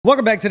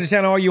Welcome back to the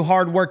channel, all you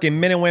hardworking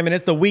men and women.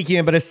 It's the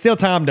weekend, but it's still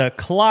time to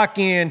clock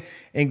in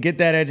and get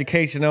that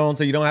education on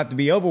so you don't have to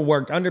be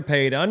overworked,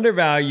 underpaid,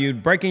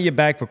 undervalued, breaking your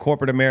back for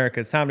corporate America.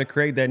 It's time to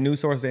create that new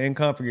source of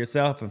income for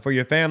yourself and for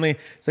your family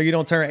so you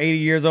don't turn 80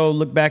 years old,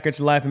 look back at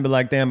your life and be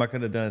like, damn, I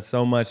could have done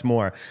so much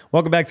more.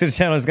 Welcome back to the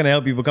channel. It's going to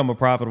help you become a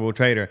profitable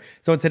trader.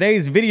 So in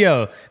today's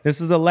video, this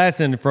is a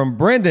lesson from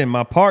Brendan,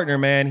 my partner,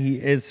 man. He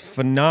is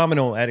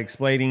phenomenal at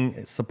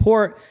explaining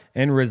support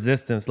and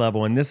resistance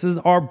level. And this is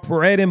our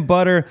bread and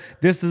butter.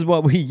 This is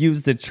what we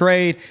use to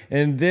trade.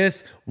 And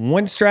this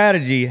one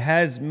strategy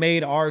has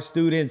made our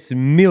students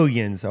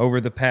millions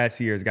over the past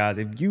years, guys.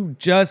 If you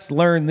just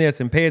learn this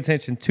and pay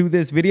attention to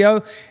this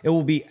video, it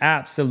will be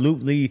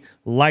absolutely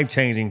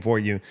life-changing for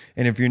you.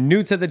 And if you're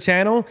new to the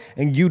channel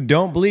and you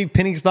don't believe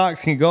penny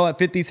stocks can go up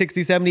 50,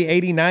 60, 70,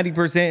 80,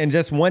 90% in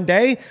just one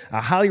day,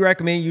 I highly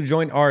recommend you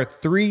join our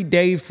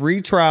 3-day free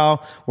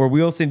trial where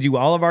we'll send you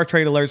all of our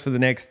trade alerts for the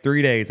next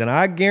 3 days. And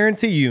I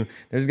guarantee you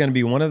there's going to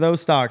be one of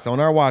those stocks on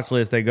our watch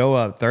list that go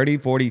up 30,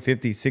 40,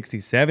 50, 60,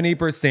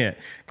 70%.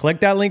 Click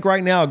that link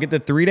right now, get the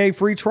 3-day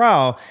free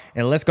trial,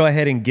 and let's go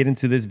ahead and get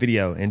into this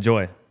video.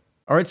 Enjoy.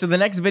 All right, so the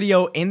next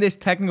video in this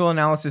technical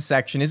analysis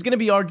section is going to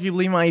be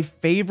arguably my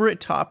favorite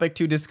topic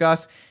to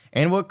discuss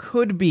and what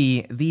could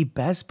be the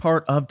best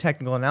part of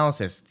technical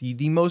analysis,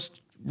 the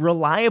most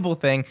reliable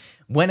thing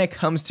when it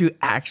comes to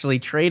actually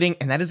trading,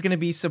 and that is going to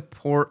be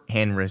support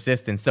and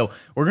resistance. So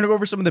we're going to go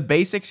over some of the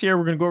basics here.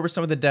 We're going to go over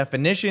some of the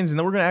definitions, and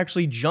then we're going to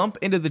actually jump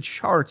into the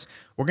charts.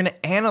 We're going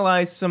to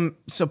analyze some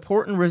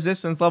support and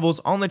resistance levels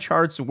on the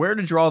charts, where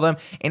to draw them,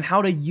 and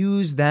how to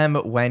use them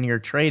when you're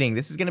trading.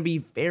 This is going to be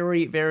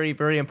very, very,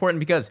 very important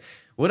because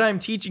what I'm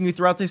teaching you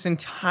throughout this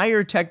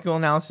entire technical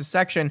analysis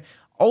section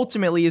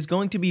ultimately is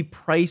going to be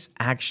price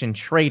action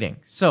trading.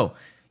 So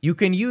you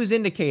can use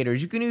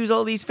indicators. You can use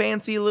all these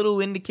fancy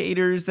little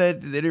indicators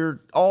that are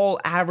all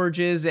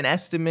averages and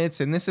estimates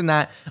and this and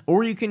that.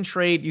 Or you can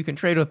trade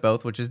with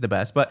both, which is the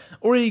best.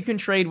 Or you can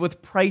trade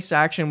with price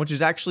action, which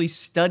is actually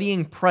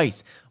studying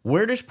price.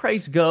 Where does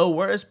price go?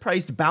 Where is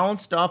price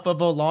bounced off of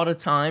a lot of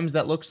times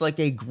that looks like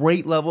a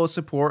great level of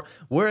support?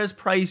 Where has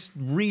price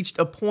reached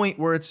a point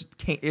where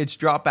it's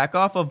dropped back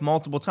off of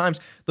multiple times?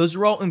 Those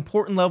are all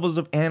important levels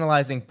of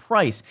analyzing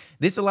price.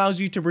 This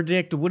allows you to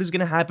predict what is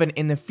going to happen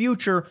in the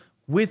future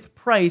with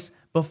price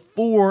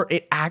before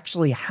it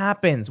actually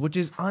happens, which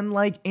is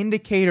unlike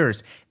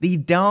indicators. The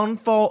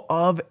downfall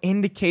of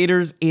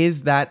indicators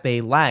is that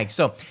they lag.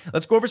 So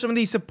let's go over some of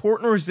these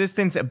support and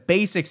resistance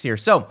basics here.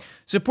 So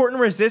support and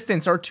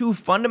resistance are two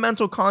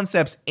fundamental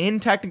concepts in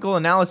technical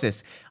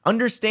analysis.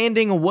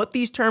 Understanding what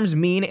these terms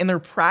mean and their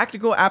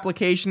practical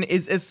application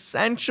is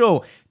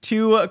essential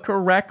to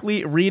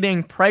correctly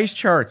reading price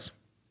charts.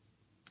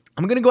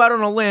 I'm going to go out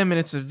on a limb, and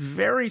it's a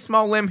very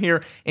small limb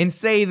here, and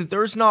say that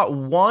there's not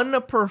one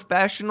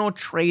professional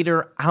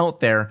trader out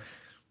there,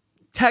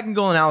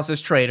 technical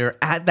analysis trader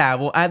at that,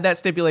 we'll add that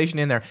stipulation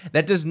in there,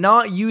 that does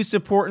not use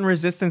support and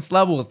resistance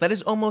levels. That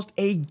is almost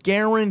a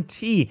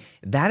guarantee.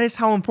 That is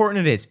how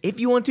important it is. If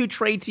you want to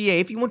trade TA,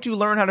 if you want to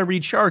learn how to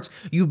read charts,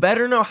 you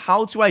better know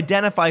how to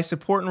identify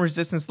support and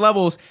resistance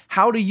levels,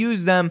 how to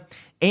use them,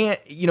 and,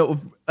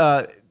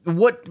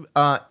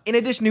 in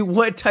addition to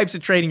what types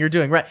of trading you're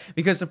doing, right?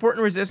 Because support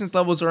and resistance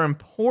levels are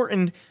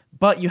important,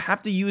 but you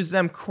have to use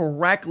them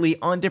correctly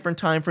on different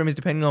time frames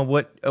depending on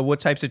what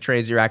types of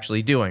trades you're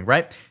actually doing,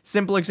 right?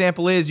 Simple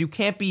example is you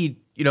can't be,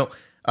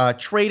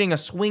 trading a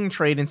swing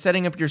trade and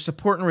setting up your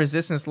support and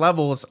resistance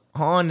levels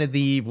on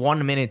the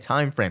 1 minute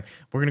time frame.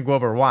 We're going to go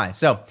over why.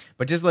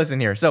 But just listen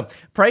here. So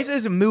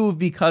prices move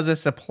because of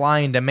supply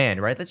and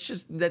demand, right?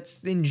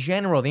 That's in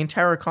general, the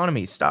entire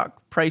economy. Stock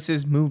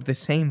prices move the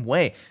same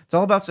way. It's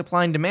all about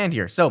supply and demand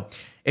here. So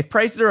if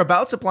prices are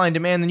about supply and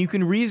demand, then you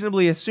can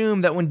reasonably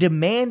assume that when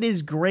demand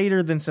is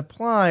greater than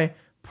supply,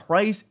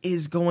 price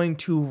is going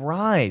to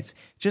rise.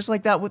 Just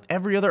like that with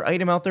every other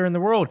item out there in the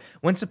world.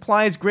 When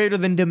supply is greater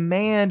than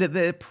demand,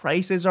 the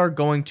prices are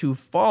going to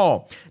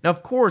fall. Now,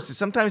 of course,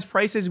 sometimes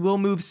prices will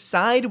move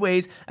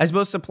sideways as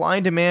both supply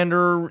and demand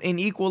are in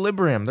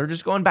equilibrium. They're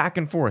just going back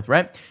and forth,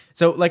 right?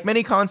 So like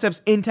many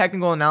concepts in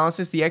technical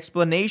analysis, the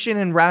explanation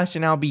and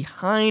rationale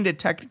behind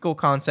technical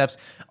concepts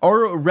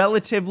are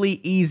relatively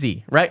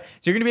easy, right?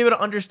 So you're going to be able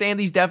to understand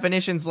these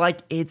definitions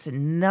like it's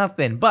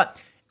nothing.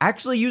 But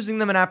actually using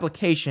them in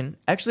application,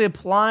 actually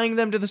applying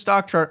them to the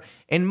stock chart,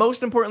 and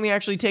most importantly,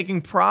 actually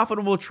taking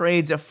profitable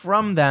trades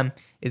from them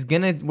is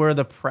gonna be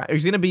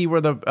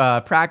where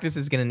the practice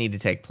is gonna need to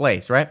take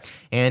place, right?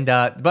 And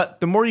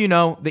but the more you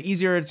know, the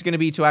easier it's gonna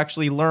be to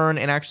actually learn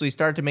and actually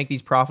start to make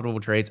these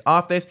profitable trades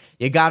off this.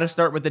 You got to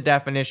start with the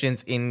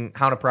definitions in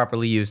how to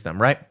properly use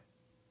them, right?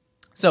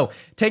 So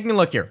taking a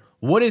look here.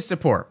 What is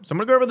support? So I'm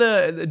going to go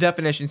over the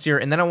definitions here,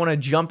 and then I want to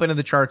jump into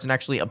the charts and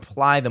actually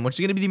apply them, which is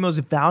going to be the most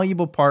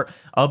valuable part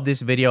of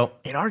this video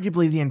and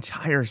arguably the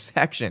entire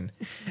section.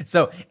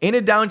 So in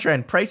a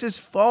downtrend, prices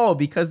fall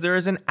because there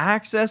is an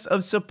excess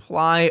of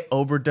supply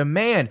over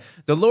demand.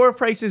 The lower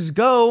prices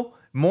go,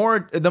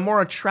 the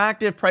more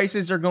attractive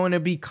prices are going to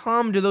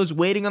become to those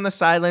waiting on the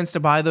sidelines to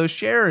buy those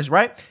shares,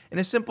 right? And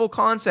a simple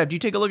concept, you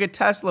take a look at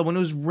Tesla when it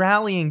was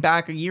rallying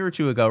back a year or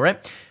two ago,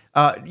 right?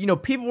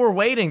 People were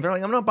waiting. They're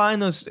like, I'm not buying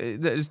those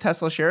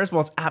Tesla shares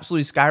while it's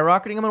absolutely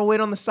skyrocketing. I'm going to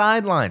wait on the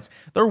sidelines.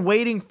 They're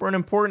waiting for an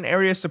important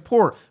area of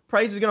support.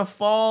 Price is going to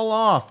fall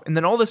off. And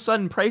then all of a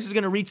sudden, price is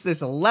going to reach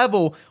this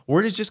level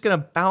where it is just going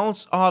to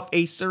bounce off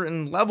a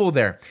certain level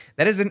there.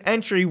 That is an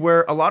entry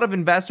where a lot of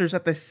investors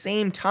at the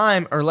same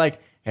time are like,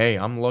 hey,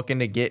 I'm looking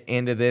to get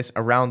into this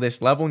around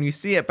this level. And you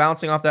see it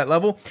bouncing off that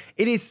level.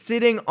 It is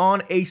sitting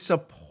on a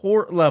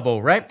support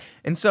level, right?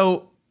 And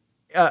so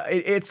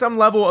it's some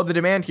level of the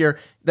demand here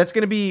that's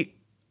going to be,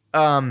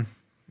 I'm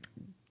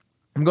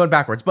going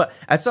backwards, but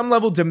at some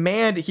level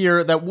demand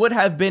here that would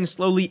have been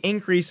slowly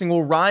increasing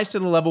will rise to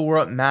the level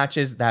where it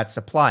matches that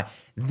supply.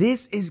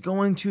 This is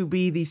going to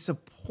be the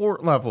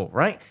support level,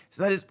 right?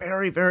 So that is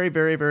very, very,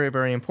 very, very,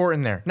 very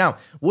important there. Now,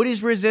 what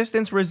is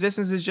resistance?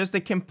 Resistance is just the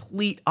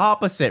complete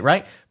opposite,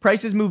 right?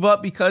 Prices move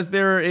up because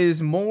there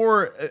is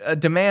more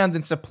demand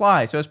than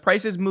supply. So as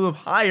prices move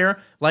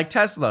higher, like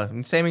Tesla,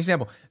 same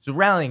example, it's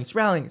rallying, it's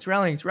rallying, it's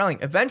rallying, it's rallying.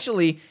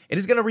 Eventually, it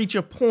is going to reach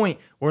a point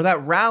where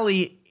that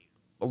rally,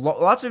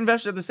 lots of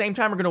investors at the same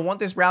time are going to want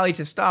this rally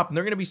to stop, and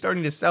they're going to be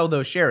starting to sell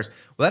those shares.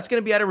 Well, that's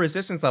going to be at a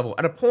resistance level,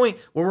 at a point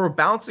where we're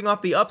bouncing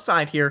off the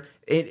upside here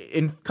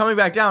and coming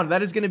back down.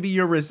 That is going to be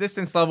your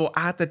resistance level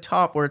at the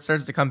top where it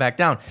starts to come back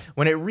down.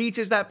 When it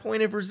reaches that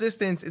point of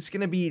resistance, it's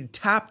going to be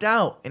tapped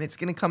out and it's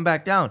going to come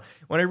back down.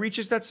 When it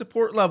reaches that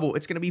support level,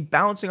 it's going to be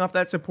bouncing off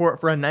that support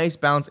for a nice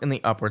bounce in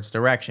the upwards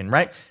direction,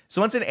 right?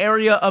 So once an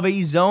area of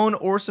a zone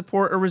or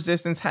support or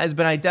resistance has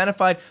been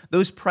identified,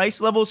 those price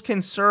levels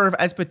can serve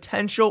as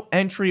potential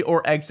entry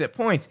or exit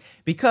points,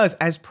 because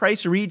as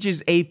price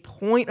reaches a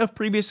point of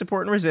previous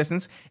support and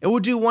resistance, it will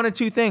do one of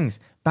two things: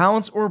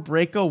 bounce or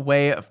break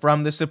away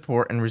from the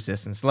support and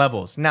resistance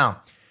levels.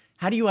 Now,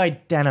 how do you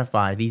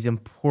identify these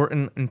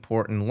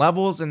important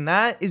levels? And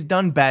that is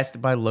done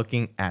best by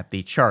looking at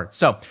the chart.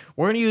 So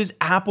we're going to use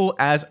Apple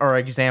as our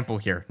example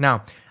here.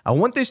 Now, I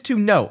want this to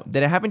note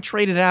that I haven't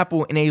traded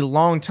Apple in a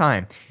long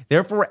time.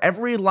 Therefore,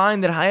 every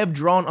line that I have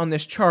drawn on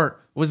this chart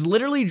was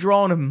literally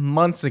drawn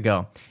months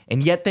ago,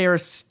 and yet they are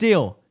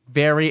still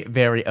very,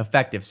 very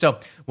effective. So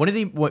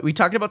what we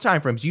talked about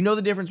time frames. You know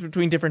the difference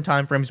between different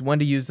time frames, when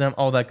to use them,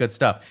 all that good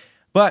stuff.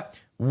 But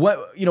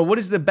what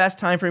is the best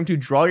time frame to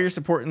draw your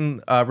support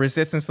and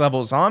resistance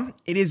levels on?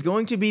 It is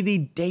going to be the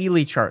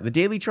daily chart. The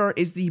daily chart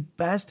is the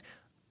best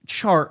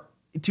chart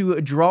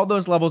to draw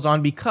those levels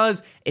on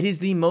because it is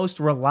the most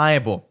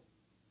reliable.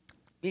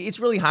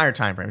 It's really higher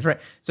time frames, right?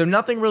 So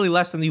nothing really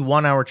less than the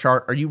 1 hour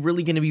chart are you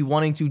really going to be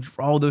wanting to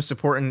draw those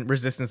support and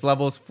resistance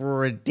levels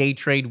for a day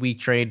trade, week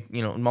trade,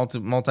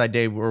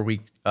 multi-day or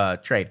week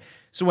trade.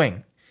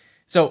 Swing.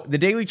 So the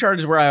daily chart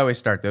is where I always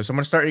start though. So I'm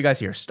going to start you guys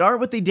here. Start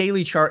with the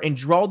daily chart and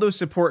draw those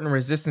support and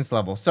resistance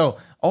levels. So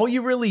all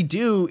you really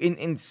do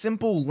in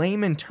simple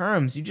layman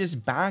terms, you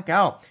just back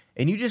out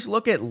and you just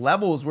look at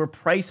levels where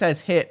price has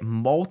hit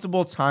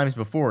multiple times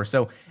before.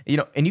 So,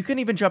 and you can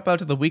even jump out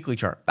to the weekly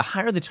chart. The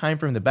higher the time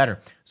frame, the better.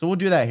 So we'll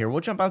do that here. We'll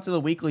jump out to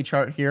the weekly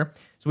chart here.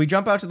 So we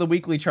jump out to the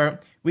weekly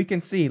chart. We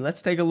can see,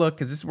 let's take a look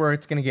because this is where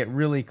it's going to get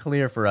really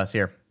clear for us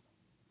here.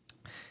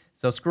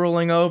 So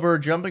scrolling over,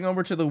 jumping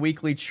over to the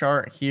weekly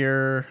chart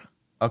here.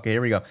 Okay,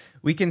 here we go.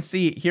 We can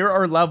see here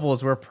are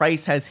levels where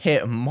price has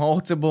hit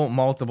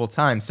multiple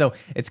times. So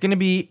it's going to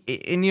be,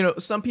 and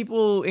some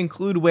people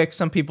include wicks,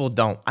 some people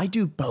don't. I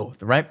do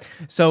both, right?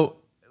 So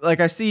like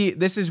I see,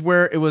 this is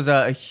where it was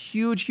a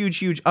huge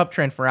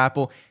uptrend for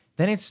Apple.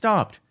 Then it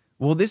stopped.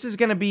 Well, this is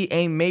going to be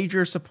a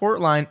major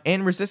support line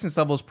and resistance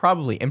levels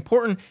probably.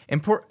 Important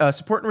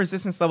support and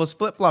resistance levels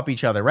flip-flop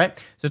each other,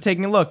 right? So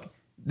taking a look,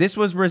 this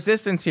was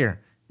resistance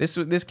here.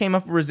 This came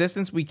up with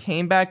resistance. We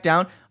came back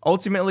down.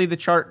 Ultimately, the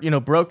chart,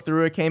 broke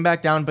through. It came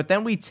back down. But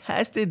then we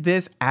tested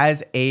this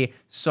as a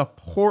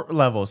support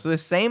level. So the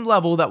same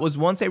level that was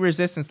once a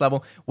resistance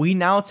level, we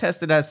now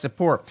tested as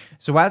support.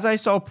 So as I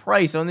saw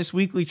price on this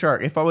weekly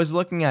chart, if I was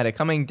looking at it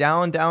coming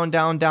down,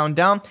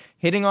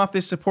 hitting off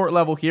this support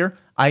level here,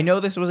 I know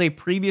this was a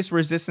previous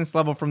resistance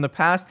level from the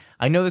past.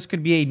 I know this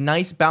could be a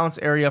nice bounce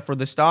area for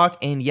the stock.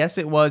 And yes,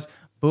 it was.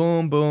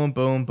 Boom, boom,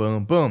 boom,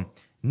 boom, boom.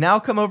 Now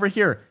come over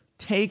here.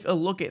 Take a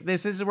look at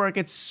this. This is where it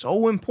gets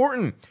so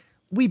important.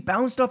 We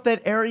bounced off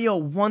that area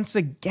once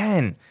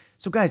again.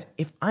 So guys,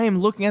 if I am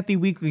looking at the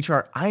weekly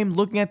chart, I am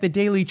looking at the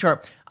daily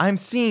chart, I'm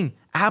seeing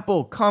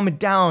Apple come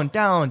down.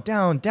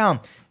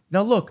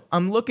 Now look,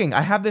 I'm looking.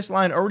 I have this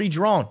line already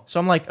drawn. So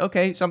I'm like,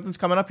 okay, something's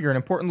coming up here. An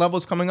important level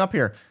is coming up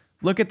here.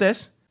 Look at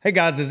this. Hey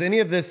guys, does any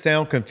of this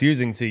sound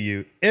confusing to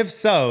you? If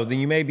so, then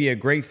you may be a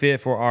great fit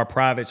for our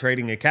private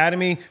trading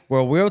academy,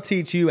 where we'll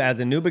teach you as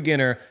a new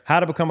beginner how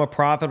to become a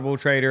profitable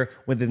trader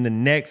within the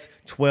next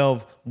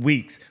 12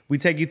 weeks. We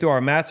take you through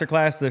our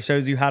masterclass that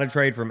shows you how to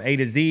trade from A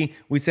to Z.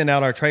 We send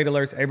out our trade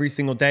alerts every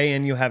single day,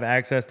 and you have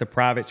access to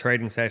private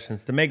trading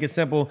sessions. To make it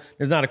simple,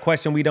 there's not a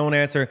question we don't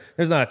answer.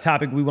 There's not a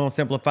topic we won't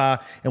simplify,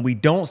 and we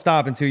don't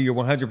stop until you're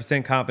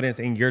 100% confident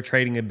in your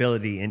trading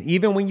ability. And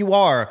even when you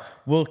are,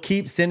 we'll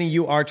keep sending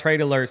you our trade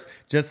alerts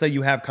just so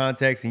you have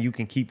context and you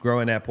can keep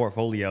growing that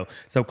portfolio.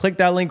 So click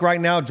that link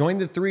right now. Join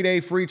the 3-day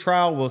free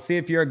trial. We'll see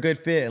if you're a good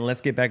fit, and let's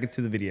get back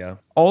into the video.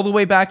 All the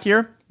way back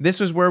here, this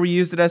was where we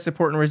used it as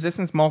support and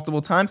resistance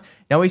multiple times.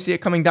 Now we see it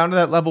coming down to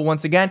that level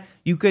once again.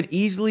 You could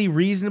easily,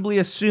 reasonably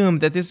assume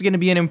that this is going to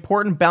be an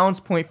important balance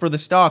point for the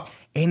stock,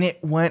 and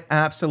it went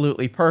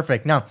absolutely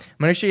perfect. Now, I'm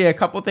going to show you a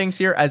couple things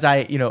here as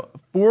I,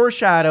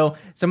 foreshadow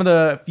some of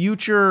the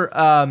future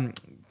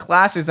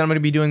classes that I'm going to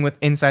be doing with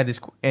inside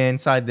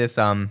this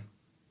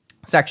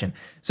section.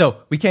 So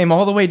we came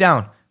all the way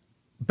down,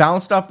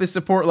 bounced off this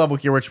support level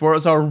here, which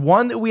was our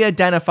one that we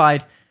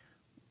identified,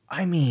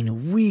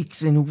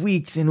 weeks and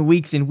weeks and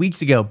weeks and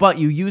weeks ago. But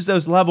you use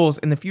those levels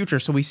in the future.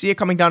 So we see it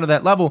coming down to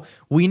that level.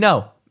 We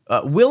know.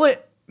 Will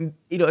it?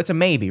 It's a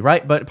maybe,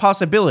 right? But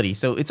possibility.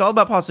 So it's all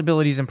about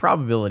possibilities and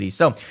probabilities.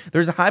 So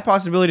there's a high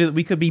possibility that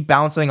we could be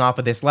bouncing off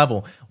of this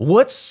level.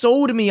 What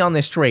sold me on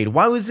this trade?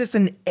 Why was this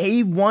an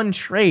A1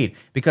 trade?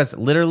 Because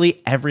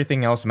literally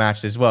everything else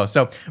matched as well.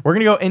 So we're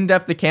going to go in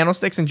depth the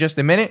candlesticks in just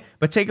a minute,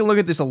 but take a look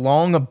at this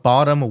long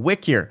bottom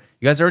wick here.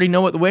 You guys already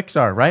know what the wicks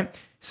are, right?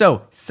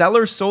 So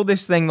sellers sold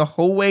this thing the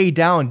whole way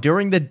down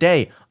during the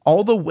day,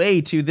 all the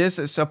way to this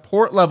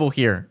support level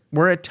here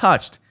where it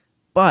touched,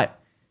 but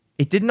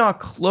it did not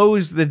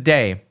close the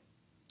day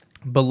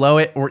below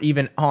it or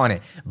even on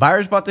it.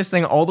 Buyers bought this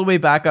thing all the way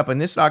back up,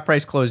 and this stock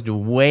price closed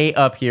way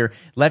up here,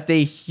 left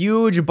a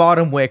huge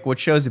bottom wick, which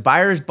shows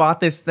buyers bought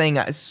this thing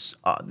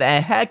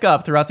the heck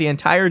up throughout the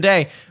entire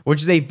day,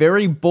 which is a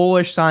very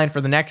bullish sign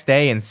for the next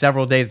day and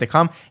several days to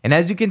come. And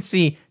as you can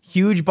see,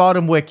 huge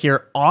bottom wick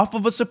here off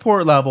of a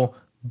support level.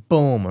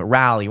 Boom,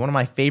 rally. One of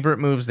my favorite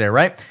moves there,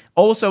 right?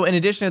 Also, in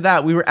addition to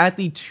that, we were at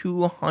the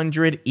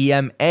 200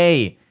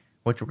 EMA,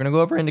 which we're going to go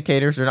over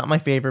indicators. They're not my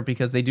favorite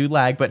because they do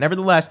lag, but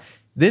nevertheless,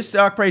 this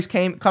stock price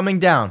coming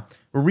down.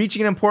 We're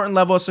reaching an important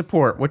level of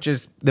support, which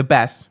is the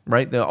best,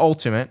 right? The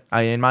ultimate,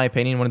 in my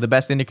opinion, one of the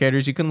best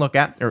indicators you can look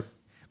at, or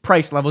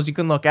price levels you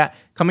can look at,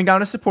 coming down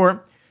to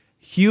support.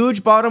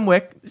 Huge bottom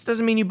wick. This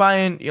doesn't mean you buy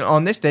in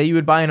on this day. You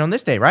would buy in on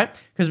this day, right?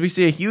 Because we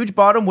see a huge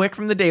bottom wick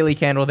from the daily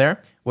candle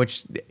there,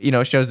 which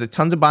shows that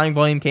tons of buying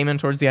volume came in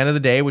towards the end of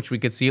the day, which we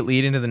could see it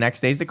lead into the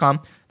next days to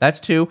come. That's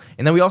 2.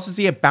 And then we also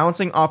see it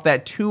bouncing off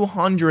that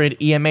 200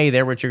 EMA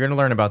there, which you're going to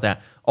learn about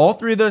that. All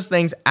three of those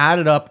things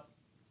added up.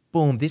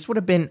 Boom, this would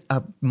have been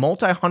a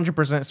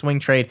multi-100% swing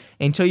trade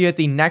until you hit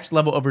the next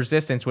level of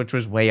resistance, which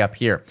was way up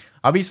here.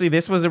 Obviously,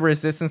 this was a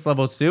resistance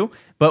level too,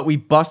 but we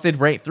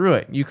busted right through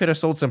it. You could have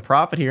sold some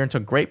profit here and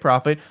took great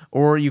profit,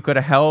 or you could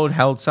have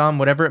held some,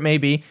 whatever it may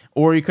be,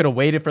 or you could have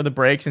waited for the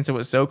break since it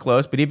was so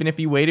close. But even if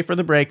you waited for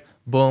the break,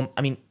 boom,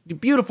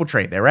 beautiful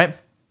trade there, right?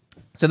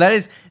 So that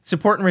is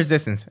support and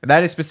resistance.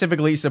 That is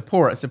specifically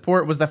support.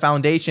 Support was the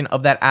foundation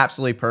of that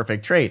absolutely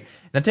perfect trade.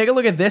 Now take a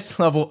look at this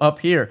level up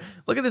here.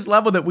 Look at this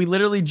level that we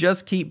literally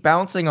just keep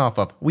bouncing off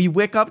of. We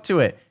wick up to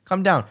it,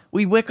 come down.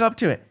 We wick up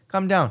to it,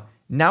 come down.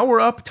 Now we're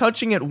up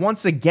touching it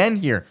once again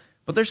here.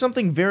 But there's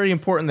something very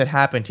important that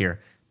happened here.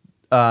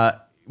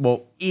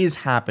 Is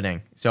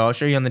happening. So I'll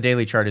show you on the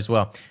daily chart as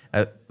well.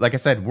 Like I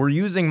said, we're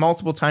using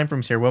multiple time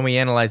frames here when we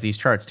analyze these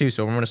charts too.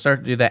 So we're going to start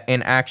to do that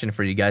in action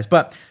for you guys.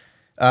 But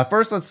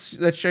first,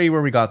 let's show you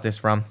where we got this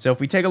from. So if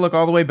we take a look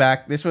all the way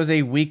back, this was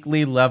a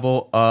weekly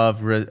level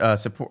of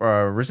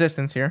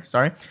resistance here.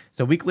 Sorry.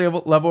 So weekly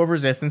level of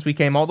resistance. We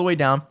came all the way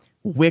down,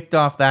 wicked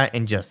off that,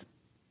 and just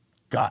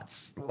got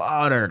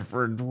slaughtered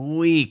for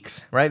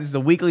weeks, right? This is a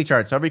weekly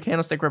chart. So every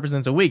candlestick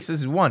represents a week. So this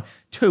is 1,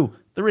 2,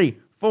 3,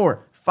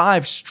 4,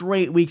 5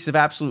 straight weeks of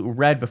absolute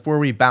red before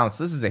we bounce.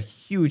 This is a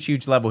huge,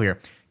 huge level here.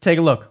 Take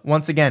a look.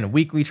 Once again,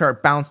 weekly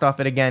chart bounced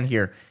off it again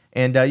here.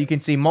 And you can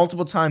see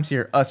multiple times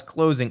here, us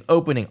closing,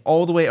 opening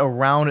all the way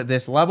around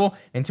this level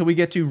until we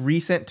get to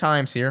recent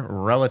times here,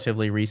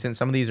 relatively recent.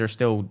 Some of these are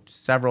still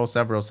several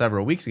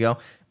weeks ago,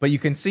 but you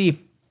can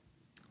see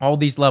all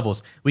these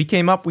levels. We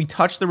came up, we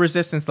touched the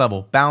resistance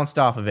level, bounced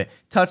off of it,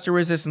 touched the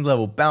resistance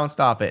level,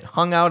 bounced off it,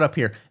 hung out up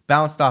here,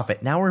 bounced off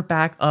it. Now we're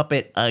back up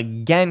it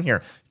again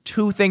here.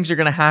 2 things are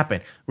going to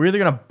happen. We're either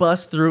going to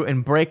bust through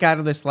and break out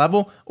of this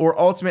level, or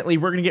ultimately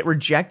we're going to get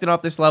rejected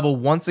off this level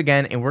once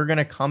again, and we're going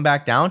to come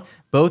back down.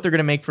 Both are going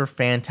to make for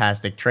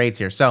fantastic trades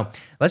here. So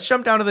let's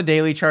jump down to the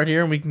daily chart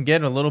here, and we can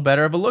get a little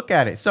better of a look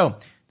at it. So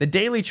the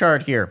daily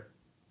chart here,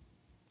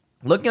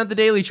 looking at the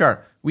daily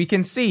chart, we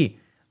can see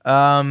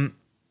on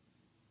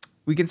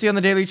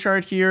the daily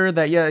chart here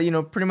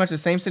that, pretty much the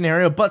same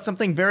scenario, but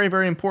something very,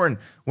 very important.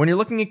 When you're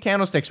looking at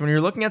candlesticks, when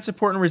you're looking at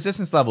support and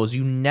resistance levels,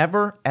 you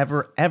never,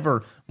 ever,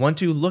 ever want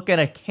to look at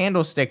a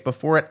candlestick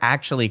before it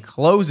actually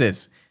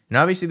closes. And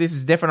obviously this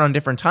is different on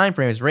different time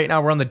frames. Right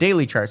now we're on the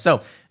daily chart.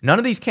 So none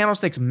of these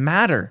candlesticks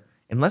matter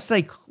unless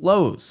they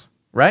close,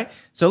 right?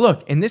 So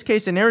look, in this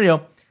case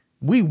scenario,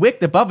 we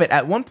wicked above it.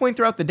 At one point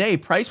throughout the day,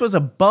 price was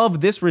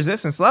above this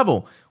resistance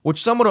level,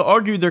 which some would have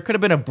argued there could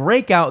have been a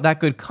breakout that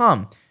could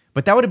come.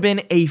 But that would have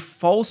been a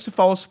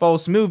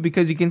false move,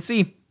 because you can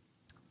see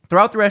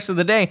throughout the rest of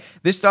the day,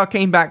 this stock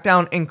came back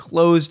down and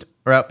closed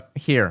up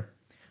here,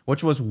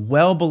 which was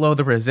well below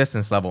the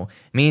resistance level.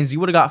 Means you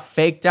would have got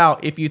faked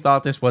out if you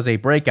thought this was a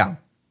breakout.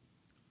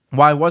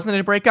 Why wasn't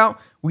it a breakout?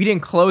 We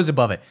didn't close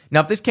above it.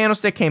 Now, if this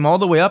candlestick came all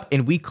the way up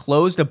and we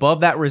closed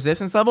above that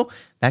resistance level,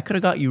 that could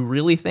have got you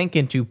really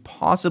thinking to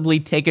possibly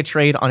take a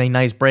trade on a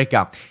nice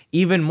breakout.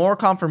 Even more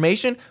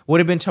confirmation would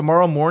have been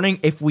tomorrow morning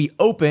if we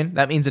open,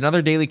 that means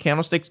another daily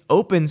candlestick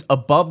opens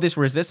above this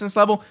resistance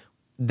level.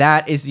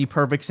 That is the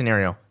perfect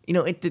scenario. You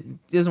know,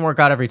 it doesn't work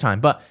out every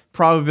time, but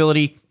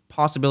probability,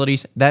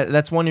 possibilities,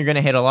 that's one you're going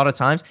to hit a lot of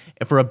times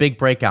for a big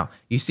breakout.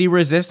 You see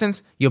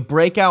resistance, you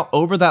break out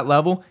over that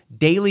level,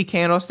 daily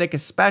candlestick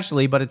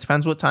especially, but it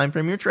depends what time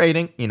frame you're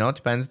trading. You know, it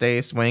depends, day,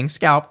 swing,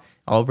 scalp.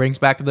 All brings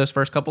back to those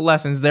first couple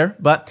lessons there,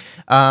 but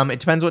it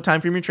depends what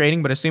time frame you're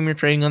trading. But assume you're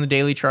trading on the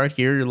daily chart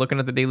here. You're looking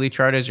at the daily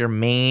chart as your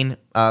main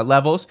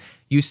levels.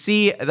 You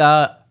see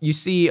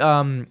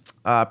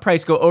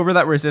price go over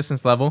that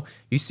resistance level.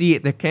 You see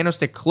the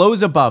candlestick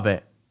close above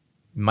it.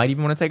 You might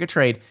even want to take a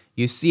trade.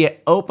 You see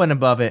it open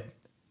above it.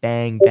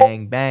 Bang,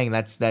 bang, bang.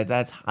 That's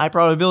high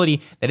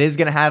probability that is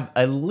going to have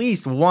at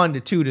least 1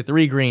 to 2 to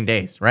 3 green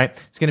days, right?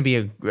 It's going to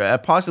be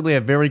possibly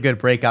a very good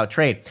breakout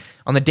trade.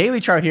 On the daily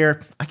chart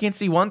here, I can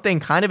see one thing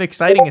kind of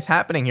exciting is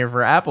happening here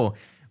for Apple.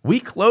 We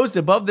closed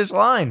above this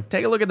line.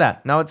 Take a look at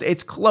that. Now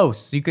it's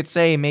close. You could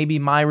say maybe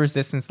my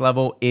resistance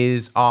level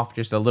is off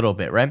just a little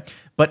bit, right?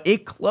 But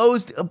it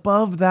closed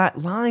above that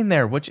line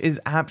there, which is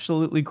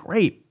absolutely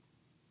great.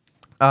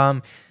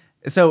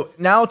 So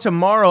now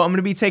tomorrow, I'm going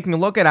to be taking a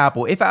look at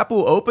Apple. If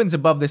Apple opens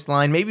above this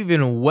line, maybe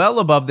even well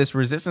above this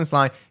resistance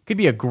line, could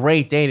be a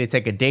great day to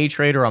take a day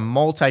trade or a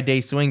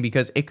multi-day swing,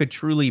 because it could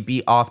truly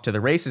be off to the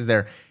races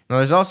there. Now,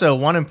 there's also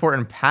one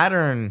important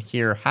pattern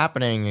here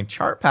happening, a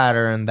chart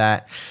pattern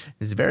that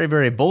is very,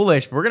 very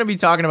bullish. We're going to be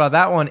talking about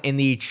that one in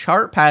the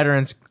chart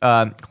patterns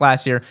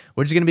class here,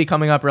 which is going to be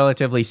coming up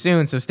relatively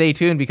soon. So stay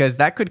tuned, because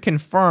that could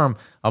confirm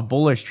a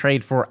bullish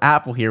trade for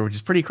Apple here, which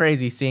is pretty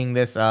crazy seeing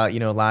this,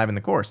 live in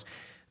the course.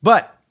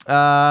 But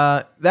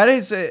that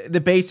is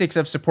the basics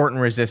of support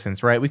and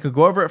resistance, right? We could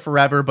go over it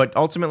forever, but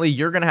ultimately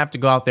you're going to have to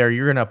go out there,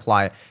 you're going to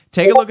apply it.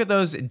 Take a look at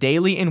those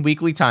daily and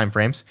weekly time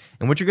frames,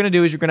 and what you're going to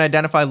do is you're going to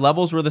identify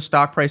levels where the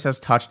stock price has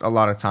touched a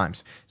lot of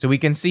times. So we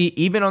can see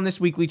even on this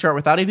weekly chart,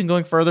 without even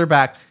going further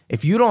back,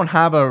 if you don't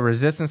have a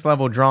resistance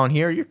level drawn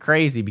here, you're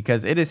crazy,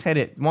 because it has hit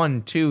it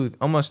 1, 2,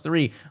 almost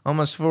 3,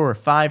 almost 4,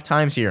 5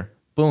 times here.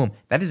 Boom.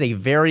 That is a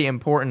very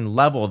important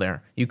level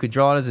there. You could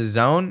draw it as a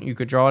zone. You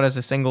could draw it as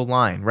a single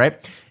line,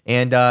 right?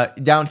 And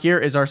down here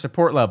is our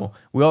support level.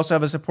 We also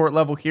have a support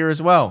level here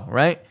as well,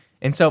 right?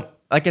 And so,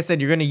 like I said,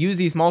 you're going to use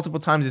these multiple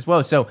times as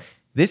well. So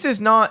this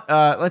is not,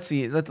 let's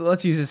use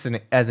this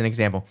as an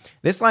example.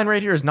 This line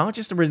right here is not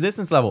just a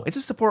resistance level. It's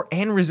a support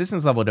and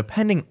resistance level,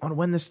 depending on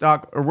when the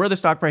stock or where the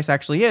stock price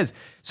actually is.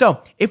 So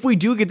if we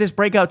do get this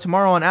breakout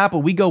tomorrow on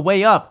Apple, we go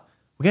way up.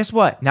 Well, guess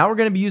what? Now we're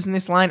going to be using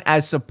this line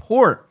as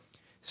support.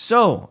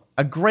 So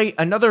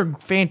another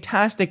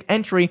fantastic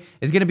entry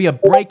is going to be a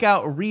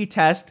breakout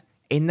retest,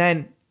 and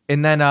then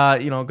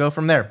go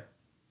from there.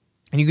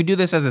 And you can do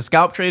this as a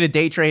scalp trade, a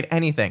day trade,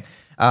 anything.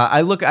 I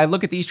look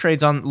at these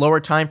trades on lower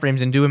time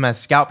frames and do them as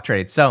scalp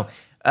trades. So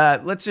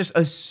let's just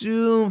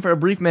assume for a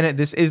brief minute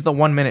this is the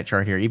 1 minute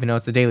chart here, even though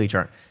it's the daily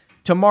chart.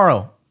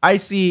 Tomorrow, I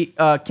see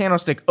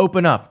candlestick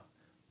open up.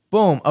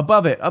 Boom,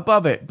 above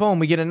it, boom.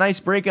 We get a nice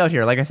breakout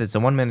here. Like I said, it's a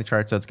 1 minute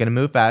chart, so it's going to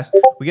move fast.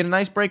 We get a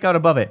nice breakout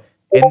above it.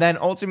 And then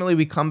ultimately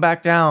we come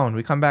back down.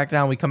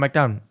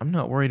 I'm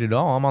not worried at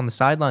all. I'm on the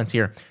sidelines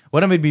here.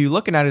 What I'm going to be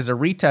looking at is a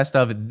retest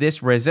of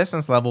this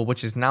resistance level,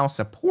 which is now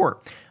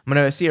support. I'm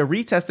going to see a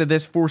retest of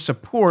this for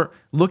support,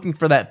 looking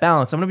for that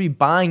balance. I'm going to be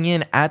buying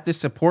in at this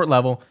support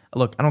level.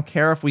 Look, I don't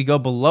care if we go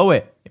below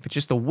it, if it's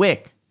just a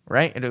wick,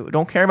 right? I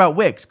don't care about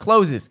wicks,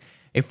 closes.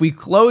 If we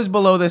close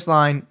below this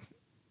line,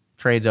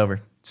 trade's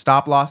over.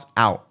 Stop loss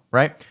out,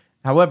 right?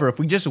 However, if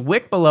we just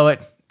wick below it,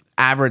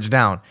 average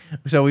down.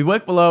 So we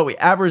wick below, we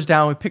average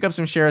down, we pick up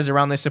some shares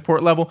around this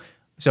support level.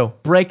 So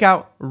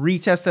breakout,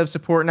 retest of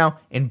support now,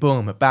 and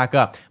boom, back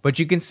up. But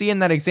you can see in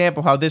that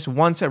example how this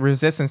once a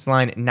resistance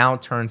line now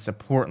turns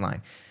support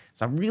line.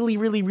 So I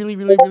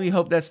really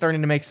hope that's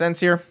starting to make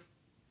sense here.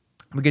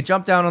 We could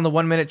jump down on the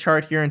 1 minute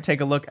chart here and take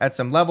a look at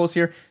some levels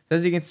here. So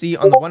as you can see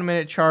on the 1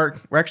 minute chart,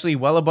 we're actually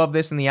well above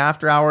this in the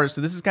after hours.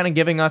 So this is kind of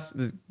giving us,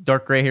 the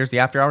dark gray here is the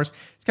after hours.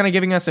 It's kind of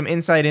giving us some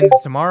insight into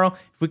tomorrow.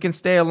 If we can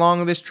stay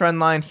along this trend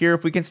line here,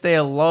 if we can stay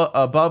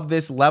above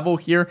this level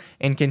here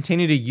and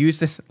continue to use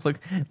this,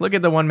 look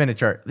at the 1 minute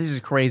chart. This is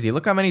crazy.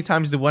 Look how many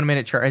times the 1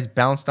 minute chart has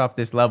bounced off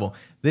this level.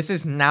 This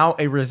is now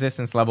a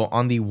resistance level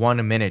on the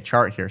 1 minute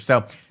chart here.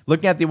 So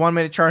looking at the 1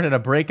 minute chart at a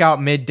breakout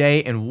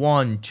midday and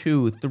 1,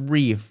 2,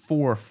 3,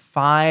 4,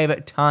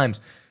 5 times.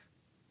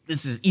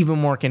 this is even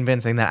more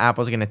convincing that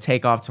Apple's going to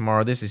take off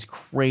tomorrow. This is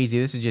crazy.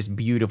 This is just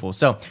beautiful.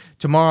 So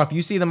tomorrow, if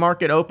you see the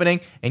market opening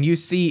and you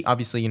see,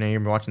 obviously, you're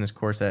watching this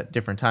course at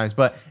different times,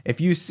 but if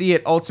you see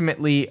it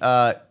ultimately,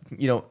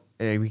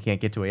 we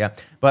can't get to it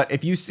yet. But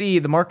if you see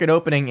the market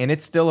opening and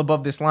it's still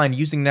above this line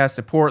using that as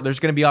support, there's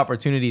going to be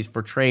opportunities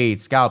for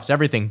trades, scalps,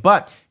 everything.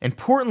 But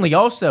importantly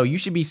also, you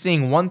should be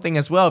seeing one thing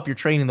as well if you're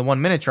trading the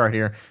 1 minute chart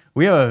here.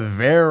 We have a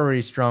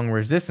very strong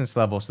resistance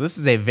level. So this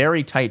is a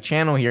very tight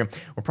channel here.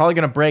 We're probably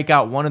going to break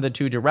out one of the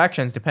two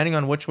directions, depending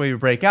on which way we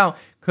break out,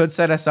 could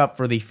set us up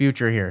for the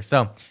future here.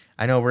 So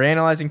I know we're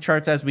analyzing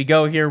charts as we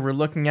go here. We're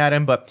looking at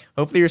them, but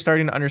hopefully you're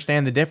starting to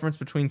understand the difference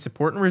between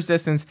support and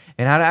resistance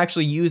and how to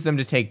actually use them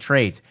to take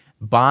trades.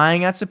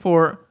 Buying at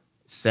support,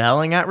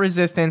 selling at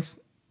resistance,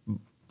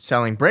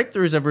 selling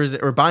breakthroughs of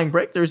or buying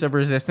breakthroughs of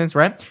resistance,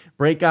 right?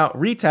 Breakout,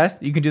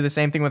 retest. You can do the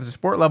same thing with a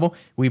support level.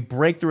 We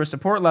break through a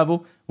support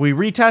level, we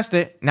retest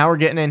it. Now we're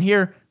getting in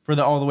here for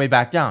the all the way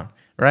back down,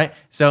 right?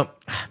 So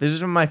those are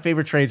some of my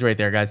favorite trades right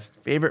there, guys.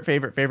 Favorite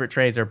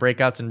trades are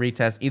breakouts and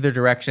retests, either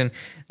direction.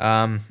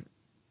 Yeah,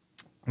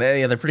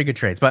 they're pretty good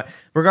trades. But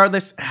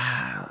regardless,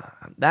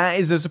 that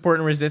is the support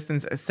and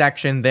resistance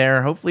section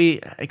there.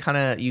 Hopefully,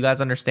 you guys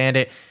understand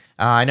it.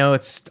 I know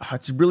it's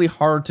really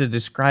hard to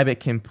describe it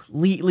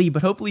completely,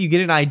 but hopefully you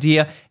get an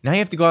idea. Now you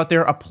have to go out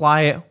there,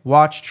 apply it,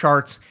 watch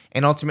charts,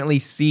 and ultimately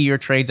see your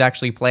trades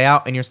actually play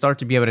out, and you'll start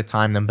to be able to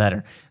time them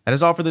better. That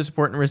is all for the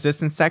support and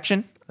resistance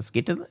section. Let's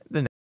get to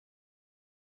the next.